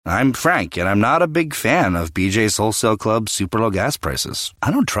I'm Frank, and I'm not a big fan of BJ's Wholesale Club's super low gas prices. I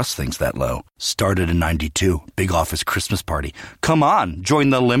don't trust things that low. Started in 92. Big office Christmas party. Come on, join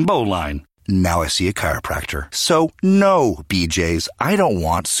the limbo line. Now I see a chiropractor. So, no, BJ's, I don't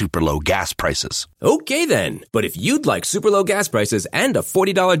want super low gas prices. Okay then, but if you'd like super low gas prices and a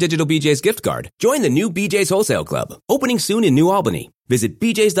 $40 digital BJ's gift card, join the new BJ's Wholesale Club, opening soon in New Albany. Visit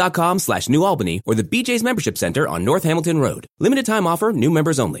bjs.com/New Albany or the BJ's Membership Center on North Hamilton Road. Limited time offer, new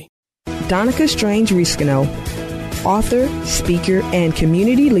members only. Donica Strange-Riscano, author, speaker, and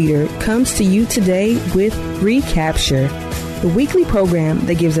community leader, comes to you today with Recapture, the weekly program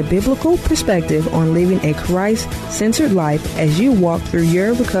that gives a biblical perspective on living a Christ-centered life as you walk through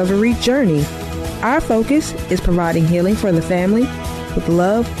your recovery journey. Our focus is providing healing for the family with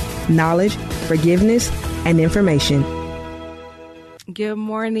love, knowledge, forgiveness, and information. Good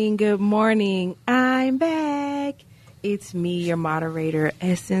morning, good morning. I'm back. It's me, your moderator,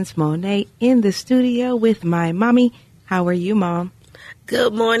 Essence Monet, in the studio with my mommy. How are you, Mom?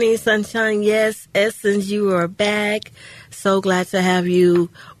 Good morning, sunshine. Yes, Essence, you are back. So glad to have you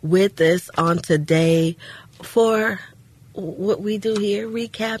with us on today for what we do here,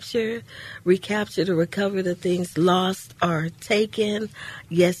 recapture to recover the things lost or taken.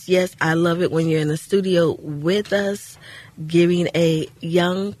 Yes, I love it when you're in the studio with us, giving a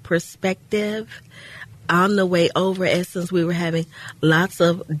young perspective. On the way over, Essence, we were having lots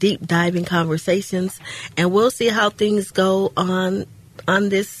of deep diving conversations, and we'll see how things go on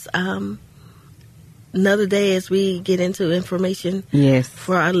this another day as we get into information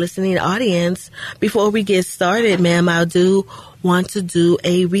for our listening audience. Before we get started, ma'am, I do want to do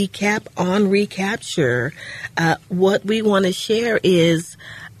a recap on Recapture. What we want to share is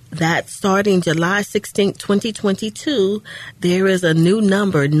that starting July 16th, 2022, there is a new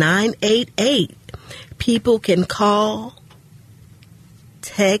number, 988. People can call,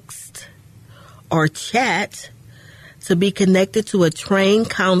 text, or chat to be connected to a trained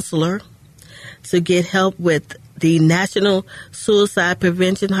counselor to get help with the National Suicide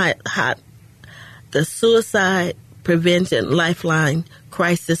Prevention the Suicide Prevention Lifeline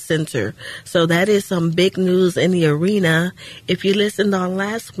Crisis Center. So that is some big news in the arena. If you listened on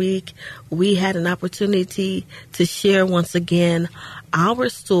last week, we had an opportunity to share once again our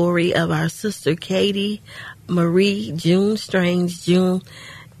story of our sister Katie Marie June Strange. June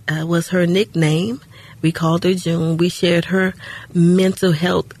was her nickname. We called her June. We shared her mental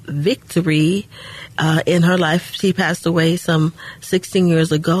health victory in her life. She passed away some 16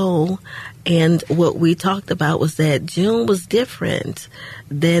 years ago. And what we talked about was that June was different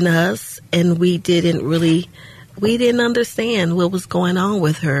than us, and we didn't understand what was going on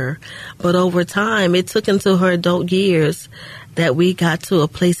with her. But over time, it took until her adult years that we got to a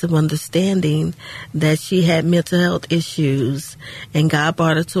place of understanding that she had mental health issues, and God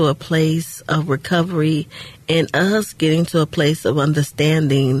brought her to a place of recovery and us getting to a place of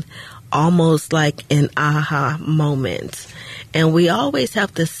understanding, almost like an aha moment. And we always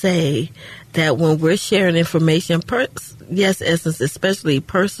have to say that when we're sharing information, yes, Essence, especially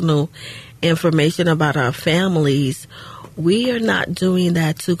personal information about our families, we are not doing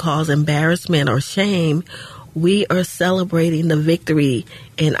that to cause embarrassment or shame. We are celebrating the victory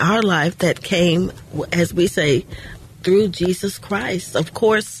in our life that came, as we say, through Jesus Christ. Of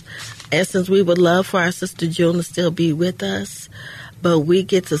course, Essence, we would love for our sister June to still be with us, but we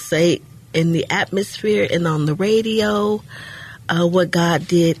get to say in the atmosphere and on the radio what God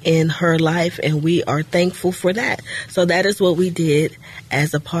did in her life, and we are thankful for that. So that is what we did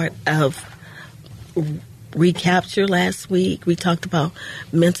as a part of Recapture last week. We talked about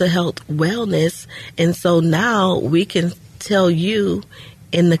mental health wellness, and so now we can tell you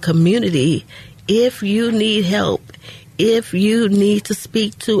in the community, if you need help, if you need to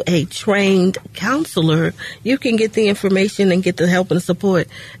speak to a trained counselor, you can get the information and get the help and support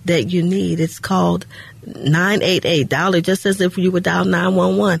that you need. It's called 988. Dial it just as if you would dial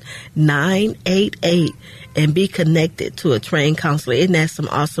 911. 988. And be connected to a trained counselor. Isn't that some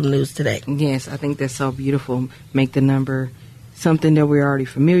awesome news today? Yes, I think that's so beautiful. Make the number something that we're already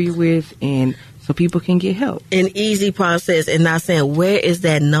familiar with, and so people can get help. An easy process, and not saying, where is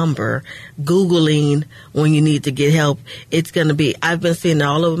that number? Googling when you need to get help. It's going to be, I've been seeing it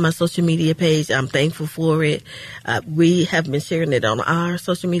all over my social media page. I'm thankful for it. We have been sharing it on our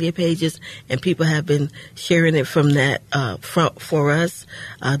social media pages, and people have been sharing it from that, for us.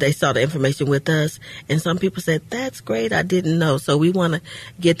 They saw the information with us, and some people said, that's great, I didn't know. So we want to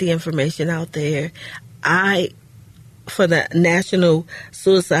get the information out there. For the National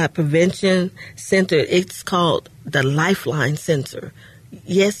Suicide Prevention Center, it's called the Lifeline Center.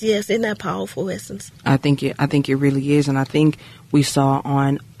 Yes, isn't that powerful, Essence? I think it really is, and I think we saw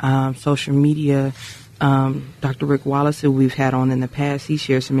on social media, Dr. Rick Wallace, who we've had on in the past, he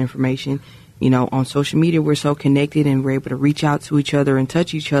shared some information. On social media, we're so connected and we're able to reach out to each other and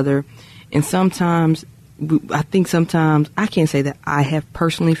touch each other. And sometimes, I can't say that I have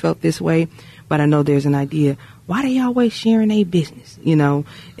personally felt this way, but I know there's an idea. Why they always sharing their business, and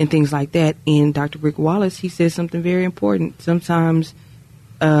things like that. And Dr. Rick Wallace, he says something very important. Sometimes,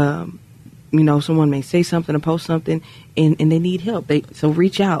 someone may say something or post something and they need help. So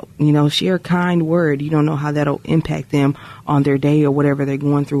reach out, share a kind word. You don't know how that'll impact them on their day or whatever they're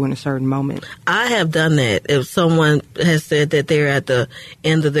going through in a certain moment. I have done that. If someone has said that they're at the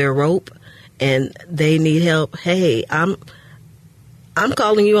end of their rope and they need help, hey, I'm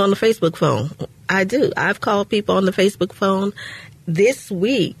calling you on the Facebook phone. I do. I've called people on the Facebook phone this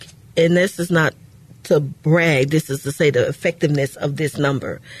week, and this is not to brag. This is to say the effectiveness of this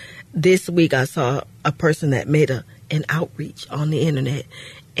number. This week I saw a person that made an outreach on the internet,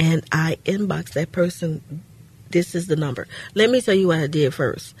 and I inboxed that person. This is the number. Let me tell you what I did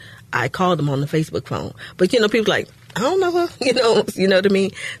first. I called them on the Facebook phone. But, people like, I don't know her, you know what I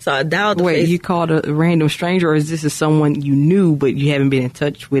mean? So I dialed the Wait, you called a random stranger, or is this someone you knew but you haven't been in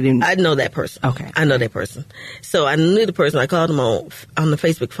touch with him? I know that person. Okay. I know that person. So I knew the person. I called them on the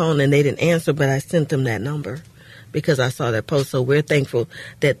Facebook phone, and they didn't answer, but I sent them that number because I saw that post. So we're thankful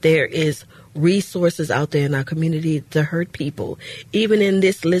that there is resources out there in our community to hurt people. Even in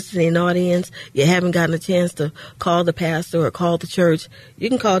this listening audience, you haven't gotten a chance to call the pastor or call the church, you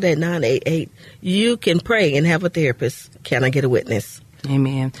can call that 988. You can pray and have a therapist. Can I get a witness?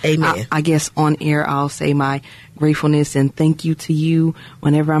 Amen. Amen. I guess on air I'll say my gratefulness and thank you to you.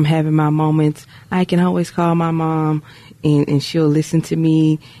 Whenever I'm having my moments, I can always call my mom and she'll listen to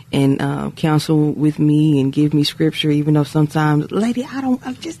me and counsel with me and give me scripture, even though sometimes, lady,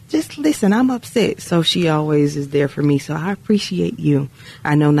 I'm just listen, I'm upset. So she always is there for me. So I appreciate you.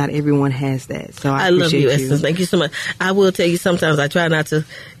 I know not everyone has that. So I love appreciate you, Essence. Thank you so much. I will tell you, sometimes I try not to,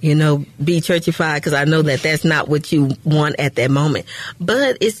 be churchified because I know that that's not what you want at that moment.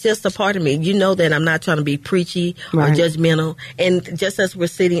 But it's just a part of me. You know that I'm not trying to be preachy or judgmental. And just as we're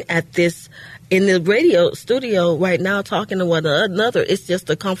sitting at this in the radio studio right now talking to one another, it's just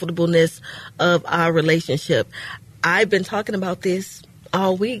the comfortableness of our relationship. I've been talking about this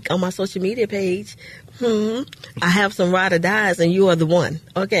all week on my social media page. I have some ride or dies, and you are the one,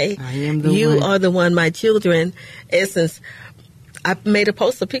 okay? I am the one. You are the one, my children. Essence, I made a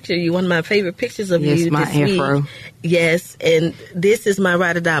post, a picture of you, one of my favorite pictures of you this afro. week. Yes, and this is my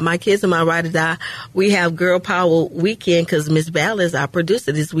ride or die. My kids are my ride or die. We have Girl Power Weekend because Miss Val is our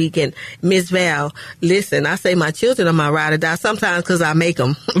producer this weekend. Miss Val, listen, I say my children are my ride or die sometimes because I make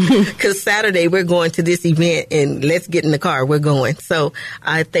them. Because Saturday we're going to this event and let's get in the car. We're going. So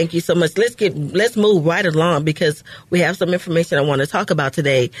I thank you so much. Let's move right along because we have some information I want to talk about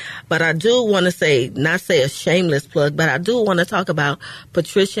today. But I do want to say, not say a shameless plug, but I do want to talk about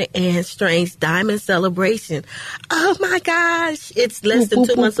Patricia Ann Strange's Diamond Celebration. Oh, my gosh. It's less than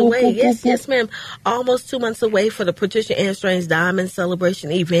 2 months away. Yes, ma'am. Almost 2 months away for the Patricia Ann Strange Diamond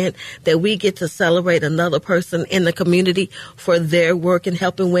Celebration event that we get to celebrate another person in the community for their work in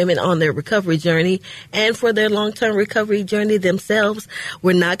helping women on their recovery journey and for their long-term recovery journey themselves.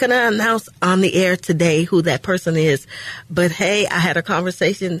 We're not going to announce on the air today who that person is. But, hey, I had a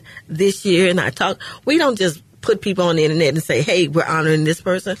conversation this year and we don't just put people on the internet and say, hey, we're honoring this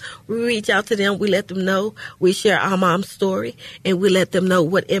person. We reach out to them. We let them know. We share our mom's story, and we let them know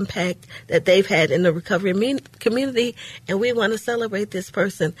what impact that they've had in the recovery community, and we want to celebrate this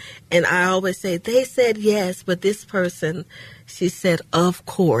person. And I always say, they said yes, but this person, she said, of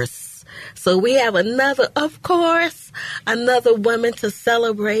course. So we have another woman to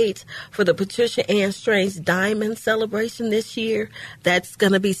celebrate for the Patricia Ann Strange Diamond Celebration this year. That's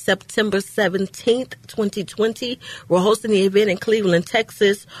going to be September 17th, 2020. We're hosting the event in Cleveland,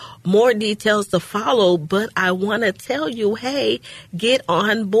 Texas. More details to follow, but I want to tell you, hey, get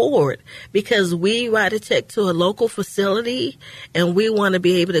on board because we write a check to a local facility and we want to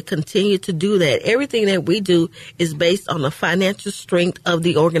be able to continue to do that. Everything that we do is based on the financial strength of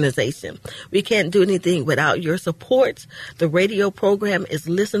the organization. We can't do anything without your support. The radio program is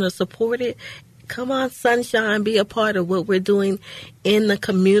listener supported. Come on, sunshine, be a part of what we're doing in the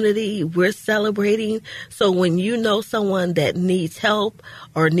community. We're celebrating. So when you know someone that needs help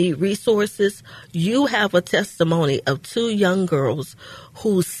or need resources, you have a testimony of 2 young girls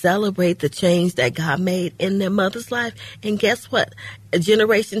who celebrate the change that God made in their mother's life. And guess what?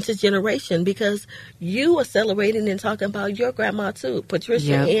 Generation to generation, because you are celebrating and talking about your grandma too,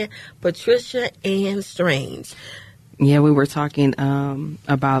 Patricia Ann Strange. Yeah, we were talking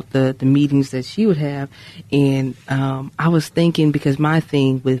about the meetings that she would have, and I was thinking, because my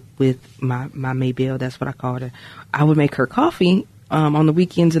thing with my Maybelle, that's what I called her, I would make her coffee on the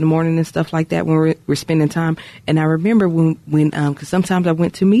weekends in the morning and stuff like that when we're spending time. And I remember when because sometimes I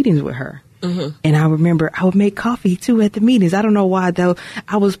went to meetings with her, and I remember I would make coffee too at the meetings. I don't know why though.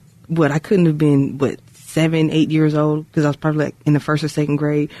 I couldn't have been 7, 8 years old, because I was probably like in the 1st or 2nd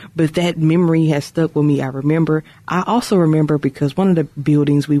grade. But that memory has stuck with me. I also remember because one of the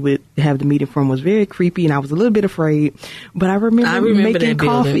buildings we would have the meeting from was very creepy, and I was a little bit afraid. But I remember making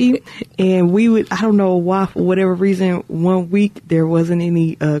coffee, and we would, I don't know why, for whatever reason, one week there wasn't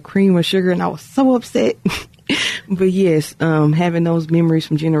any cream or sugar, and I was so upset. But yes, having those memories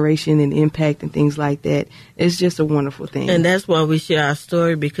from generation and impact and things like that is just a wonderful thing. And that's why we share our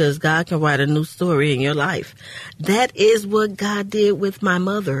story, because God can write a new story in your life. That is what God did with my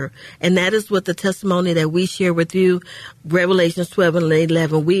mother. And that is what the testimony that we share with you, Revelations 12 and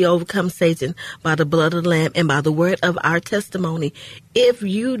 11, we overcome Satan by the blood of the Lamb and by the word of our testimony. If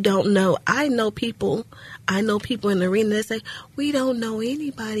you don't know, I know people in the arena that say, we don't know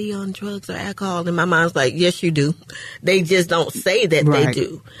anybody on drugs or alcohol. And my mom's like, yes, you do. They just don't say that they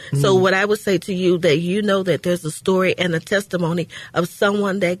do. So what I would say to you, that you know that there's a story and a testimony of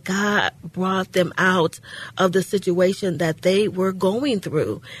someone that God brought them out of the situation that they were going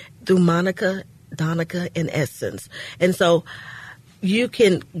through Monica, Donica, and Essence. And so you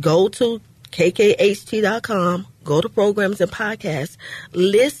can go to kkht.com, go to programs and podcasts,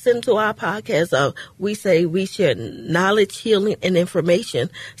 listen to our podcast. We share knowledge, healing, and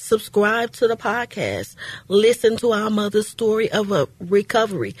information. Subscribe to the podcast. Listen to our mother's story of a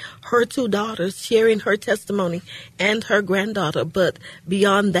recovery, her 2 daughters sharing her testimony, and her granddaughter. But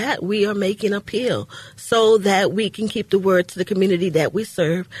beyond that, we are making appeal so that we can keep the word to the community that we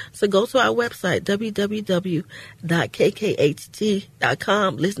serve. So go to our website, www.kkht.com,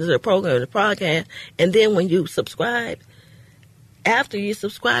 listen to the program and the podcast, and then when you subscribe, after you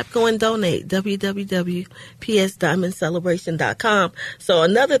subscribe, go and donate, www.psdiamondcelebration.com. So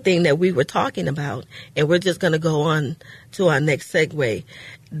another thing that we were talking about, and we're just going to go on to our next segue,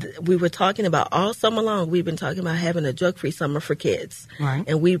 we were talking about all summer long, we've been talking about having a drug-free summer for kids. Right.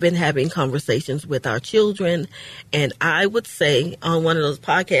 And we've been having conversations with our children. And I would say on one of those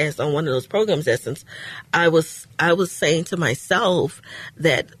podcasts, on one of those programs, Essence, I was saying to myself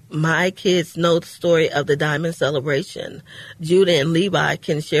that my kids know the story of the Diamond Celebration. Judah and Levi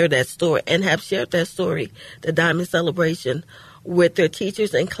can share that story and have shared that story, the Diamond Celebration, with their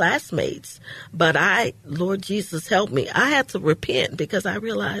teachers and classmates. But Lord Jesus, help me, I had to repent because I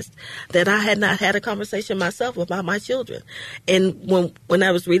realized that I had not had a conversation myself about my children. And when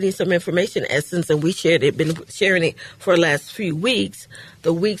I was reading some information, Essence, and we been sharing it for the last few weeks,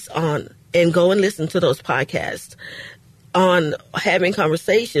 and go and listen to those podcasts on having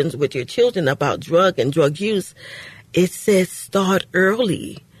conversations with your children about drug and drug use. It says start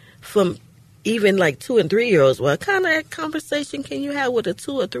early, from even like 2 and 3 year olds. What kind of conversation can you have with a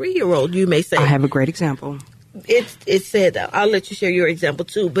 2 or 3 year old? You may say. I have a great example. It said, I'll let you share your example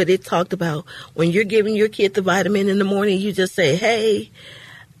too, but it talked about when you're giving your kid the vitamin in the morning, you just say, hey,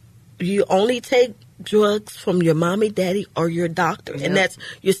 you only take drugs from your mommy, daddy, or your doctor. Yep. And that's,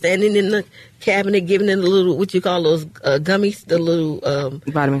 you're standing in the cabinet giving them the little, what you call those gummies, the little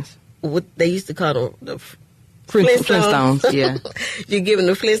vitamins. What they used to call them, the Flintstones, yeah. You're giving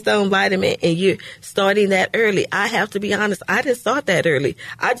the Flintstone vitamin, and you're starting that early. I have to be honest, I didn't start that early.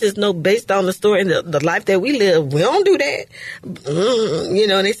 I just know based on the story and the life that we live, we don't do that. You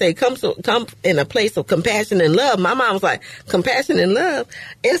know, and they say come in a place of compassion and love. My mom was like, compassion and love.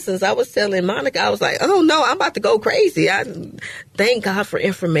 Essence, I was telling Monica, I was like, oh no, I'm about to go crazy. I thank God for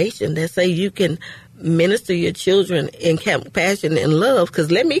information that say you can minister your children in compassion and love,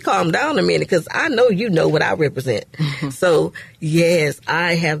 because let me calm down a minute, because I know you know what I represent. Mm-hmm. So yes,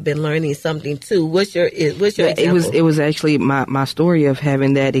 I have been learning something too. What's your example? It was actually my story of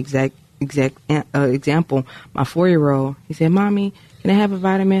having that exact example. My 4-year-old, he said, "Mommy, can I have a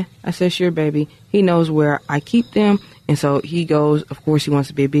vitamin?" I said, "Sure, baby." He knows where I keep them, and so he goes. Of course, he wants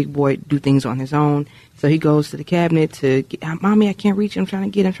to be a big boy, do things on his own. So he goes to the cabinet to get, "Mommy, I can't reach it. I'm trying to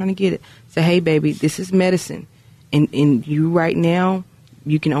get it." Say, "Hey, baby, this is medicine. And you right now,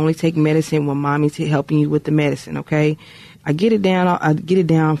 you can only take medicine when Mommy's helping you with the medicine, okay?" I get it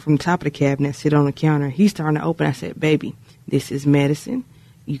down from the top of the cabinet, sit on the counter. He's starting to open. I said, "Baby, this is medicine.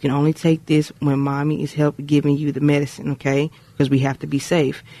 You can only take this when Mommy is giving you the medicine, okay? Because we have to be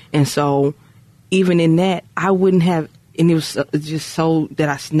safe." And so even in that, I wouldn't have, and it was just so that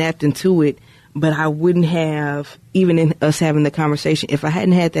I snapped into it. but I wouldn't have, even in us having the conversation, if I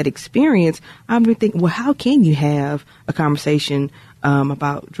hadn't had that experience, I'd be thinking, well, how can you have a conversation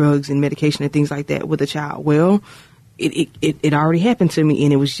about drugs and medication and things like that with a child? Well, it already happened to me,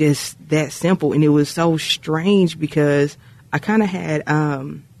 and it was just that simple. And it was so strange because I kind of had,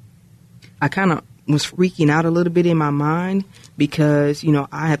 I kind of was freaking out a little bit in my mind because, you know,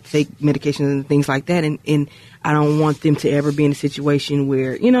 I have to take medications and things like that. And I don't want them to ever be in a situation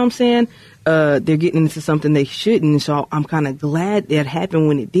where, you know what I'm saying, they're getting into something they shouldn't. So I'm kind of glad that happened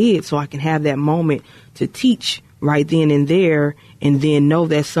when it did, so I can have that moment to teach right then and there, and then know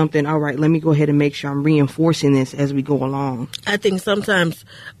that's something, all right, let me go ahead and make sure I'm reinforcing this as we go along. I think sometimes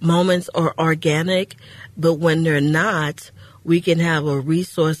moments are organic, but when they're not, we can have a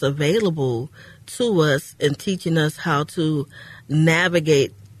resource available to us in teaching us how to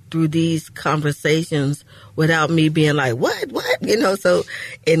navigate through these conversations without me being like, what, you know, so,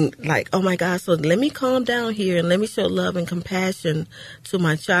 and like, oh my God, so let me calm down here and let me show love and compassion to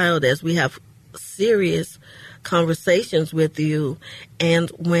my child as we have serious conversations with you. And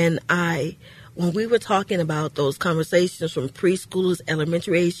when we were talking about those conversations from preschoolers,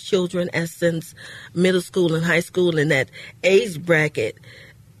 elementary age children, as since middle school and high school, in that age bracket,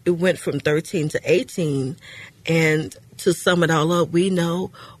 it went from 13 to 18. And to sum it all up, we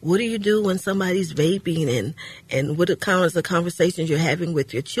know, what do you do when somebody's vaping, and what kinds of conversations you're having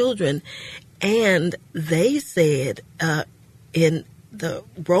with your children. And they said, in the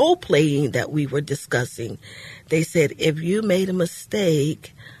role playing that we were discussing, they said, if you made a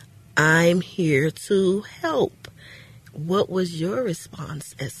mistake, I'm here to help. What was your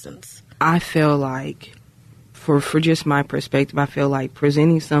response, Essence? I feel like, for just my perspective, I feel like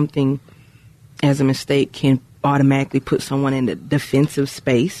presenting something as a mistake can automatically put someone in the defensive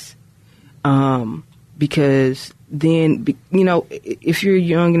space, because then, you know, if you're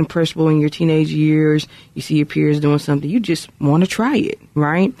young and impressionable in your teenage years, you see your peers doing something, you just want to try it,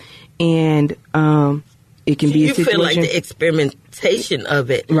 right? And it can be a situation. You feel like the experimentation of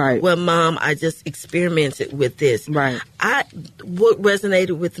it. Right. Well, Mom, I just experimented with this. Right. What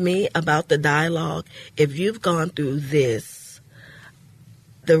resonated with me about the dialogue, if you've gone through this,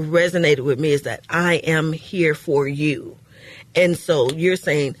 that resonated with me is that I am here for you. And so you're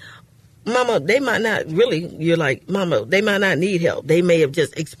saying, Mama, they might not really, you're like, Mama, they might not need help. They may have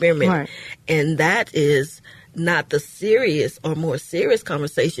just experimented. Right. And that is not the serious or more serious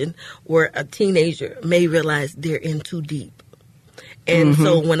conversation where a teenager may realize they're in too deep. And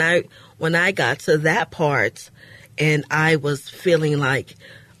so when I got to that part and I was feeling like,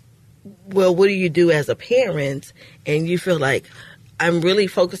 well, what do you do as a parent? And you feel like, I'm really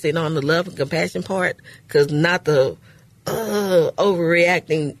focusing on the love and compassion part, because not the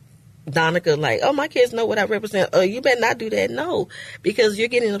overreacting Donica, like, oh, my kids know what I represent. Oh, you better not do that. No, because you're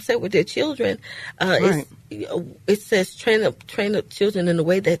getting upset with their children. Right. It says train up children in the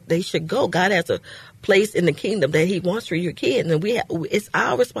way that they should go. God has a place in the kingdom that He wants for your kid, and it's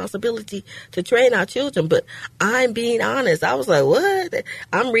our responsibility to train our children. But I'm being honest. I was like, what?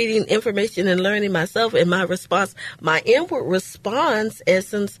 I'm reading information and learning myself, and my inward response,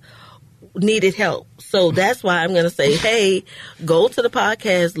 Essence, needed help. So that's why I'm going to say, hey, go to the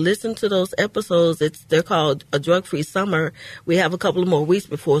podcast, listen to those episodes. They're called A Drug-Free Summer. We have a couple of more weeks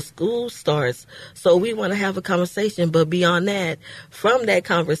before school starts. So we want to have a conversation. But beyond that, from that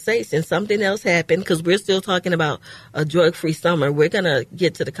conversation, something else happened, because we're still talking about A Drug-Free Summer. We're going to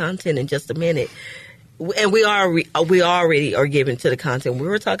get to the content in just a minute. And we already are given to the content. We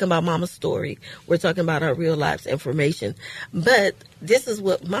were talking about Mama's story. We're talking about our real lives information. But this is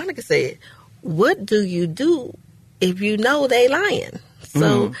what Monica said. What do you do if you know they lying?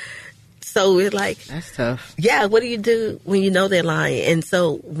 So we're like, that's tough. Yeah, what do you do when you know they're lying? And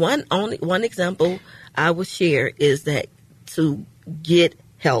so one example I will share is that to get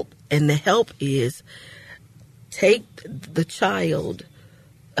help, and the help is take the child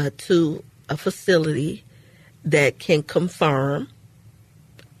to a facility that can confirm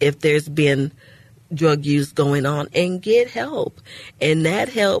if there's been drug use going on, and get help. And that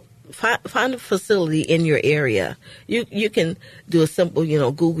help, find a facility in your area. You can do a simple,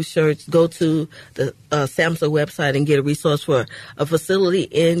 Google search, go to the SAMHSA website and get a resource for a facility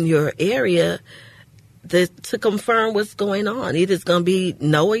in your area to confirm what's going on. Either it's going to be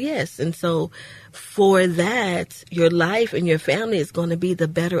no or yes. And so for that, your life and your family is going to be the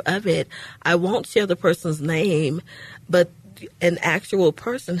better of it. I won't share the person's name, but an actual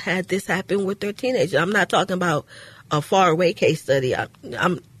person had this happen with their teenager. I'm not talking about a faraway case study.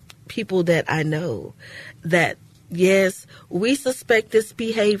 I'm people that I know that yes, we suspect this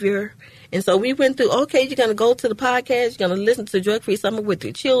behavior. And so we went through, okay, you're going to go to the podcast, you're going to listen to Drug Free Summer with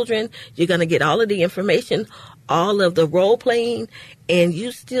your children, you're going to get all of the information, all of the role playing, and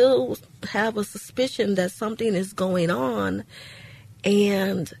you still have a suspicion that something is going on,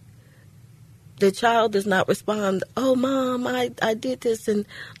 and the child does not respond, oh, Mom, I did this, and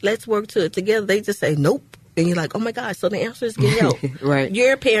let's work to it together. They just say, nope. And you're like, oh, my gosh, so the answer is get help. Right.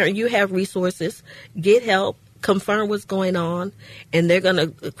 You're a parent. You have resources. Get help. Confirm what's going on. And they're going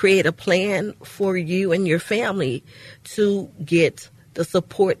to create a plan for you and your family to get the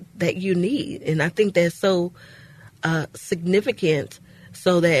support that you need. And I think that's so significant,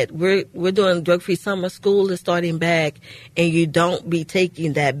 so that we're doing drug-free summer. School is starting back, and you don't be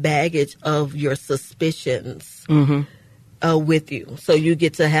taking that baggage of your suspicions with you. So you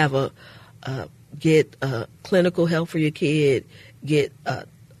get to have get clinical help for your kid, get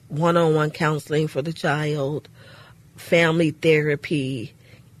one-on-one counseling for the child, family therapy,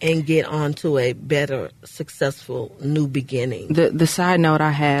 and get on to a better, successful new beginning. The side note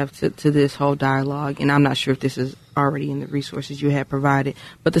I have to this whole dialogue, and I'm not sure if this is already in the resources you have provided,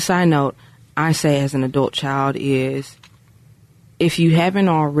 but the side note I say as an adult child is, if you haven't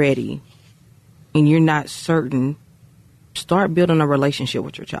already and you're not certain, start building a relationship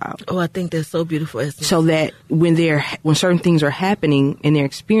with your child. Oh, I think that's so beautiful. So that when certain things are happening and they're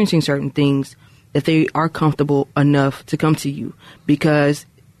experiencing certain things, that they are comfortable enough to come to you. Because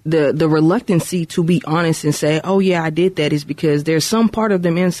the reluctancy to be honest and say, oh, yeah, I did that, is because there's some part of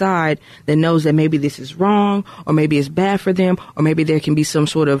them inside that knows that maybe this is wrong, or maybe it's bad for them, or maybe there can be some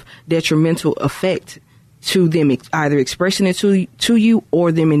sort of detrimental effect to them either expressing it to you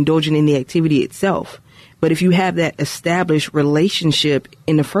or them indulging in the activity itself. But if you have that established relationship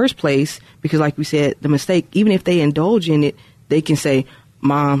in the first place, because like we said, the mistake, even if they indulge in it, they can say,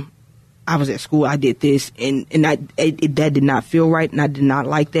 Mom, I was at school, I did this, and that did not feel right, and I did not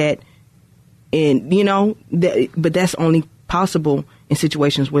like that. And, but that's only possible in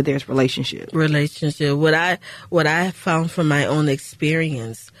situations where there's relationship. What I found from my own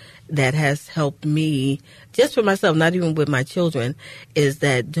experience that has helped me, just for myself, not even with my children, is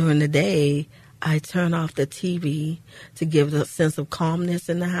that during the day, I turn off the TV to give the sense of calmness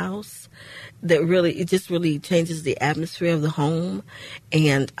in the house. It just really changes the atmosphere of the home.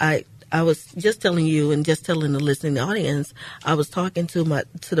 And I was just telling you and just telling the listening audience, I was talking to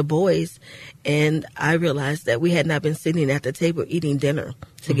the boys, and I realized that we had not been sitting at the table eating dinner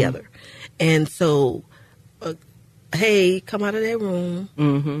together. And so, hey, come out of that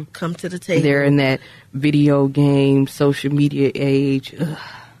room, come to the table. They're in that video game, social media age. Ugh.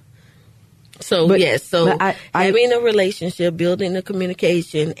 So, having a relationship, building the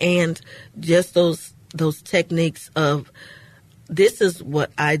communication, and just those techniques of, this is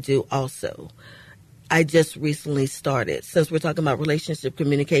what I do also. I just recently started. Since we're talking about relationship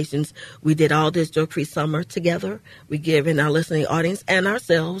communications, we did all this drug-free summer together. We give in our listening audience and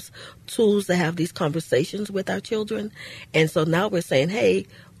ourselves tools to have these conversations with our children. And so now we're saying, hey,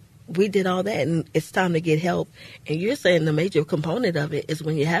 we did all that, and it's time to get help. And you're saying the major component of it is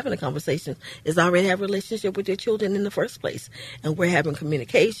when you're having a conversation is already have a relationship with your children in the first place. And we're having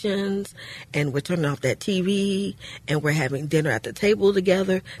communications, and we're turning off that TV, and we're having dinner at the table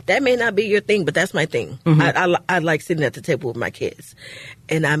together. That may not be your thing, but that's my thing. I like sitting at the table with my kids.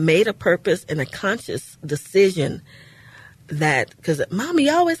 And I made a purpose and a conscious decision that, because Mommy,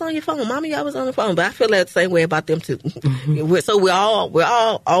 you always on your phone. Mommy, you always on the phone. But I feel that same way about them too. So we're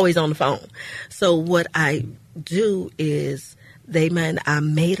all always on the phone. So what I do is I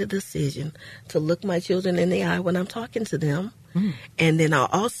made a decision to look my children in the eye when I'm talking to them. And then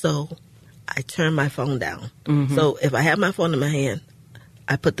I turn my phone down. So if I have my phone in my hand,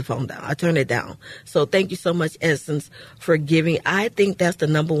 I put the phone down. I turn it down. So thank you so much, Essence, for giving. I think that's the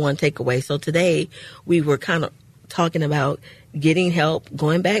number one takeaway. So today we were kind of talking about getting help,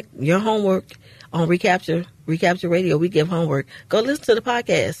 going back, your homework on Recapture Radio. We give homework. Go listen to the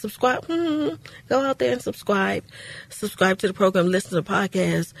podcast. Subscribe. Go out there and subscribe. Subscribe to the program. Listen to the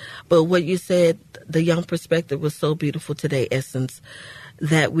podcast. But what you said, the young perspective, was so beautiful today, Essence,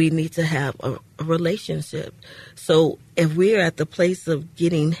 that we need to have a relationship. So if we're at the place of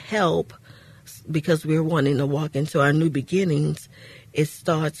getting help because we're wanting to walk into our new beginnings, it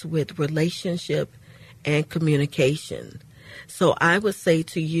starts with relationship and communication. So I would say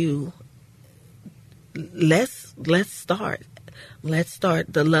to you, let's start. Let's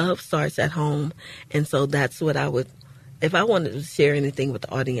start. The love starts at home. And so that's what I would, if I wanted to share anything with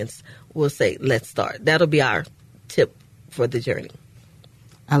the audience, we'll say, let's start. That'll be our tip for the journey.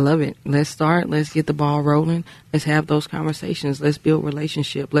 I love it. Let's start. Let's get the ball rolling. Let's have those conversations. Let's build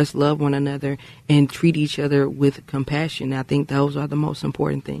relationship. Let's love one another and treat each other with compassion. I think those are the most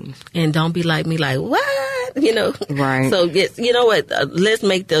important things. And don't be like me, like, what? You know? Right. So, yes, you know what? Let's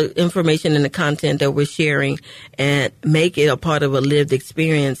make the information and the content that we're sharing and make it a part of a lived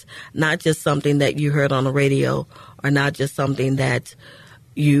experience, not just something that you heard on the radio or not just something that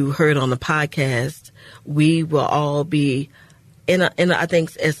you heard on the podcast. We will all be in I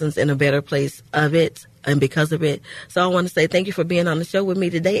think, Essence, in a better place of it and because of it. So I want to say thank you for being on the show with me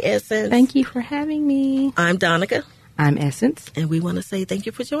today, Essence. Thank you for having me. I'm Donica. I'm Essence. And we want to say thank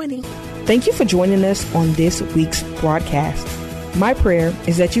you for joining. Thank you for joining us on this week's broadcast. My prayer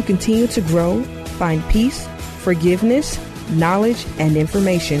is that you continue to grow, find peace, forgiveness, knowledge, and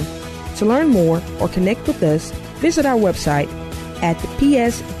information. To learn more or connect with us, visit our website at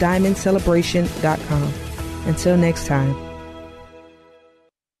psdiamondcelebration.com. Until next time.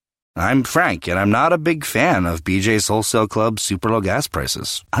 I'm Frank, and I'm not a big fan of BJ's Wholesale Club super low gas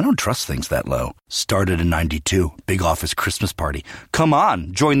prices. I don't trust things that low. Started in 92. Big office Christmas party. Come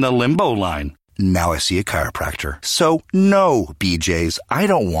on, join the limbo line. Now I see a chiropractor. So, no, BJ's, I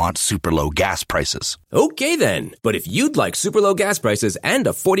don't want super low gas prices. Okay then, but if you'd like super low gas prices and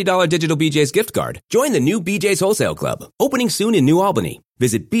a $40 digital BJ's gift card, join the new BJ's Wholesale Club, opening soon in New Albany.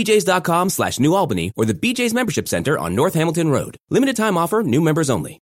 Visit bjs.com/New Albany or the BJ's Membership Center on North Hamilton Road. Limited time offer, new members only.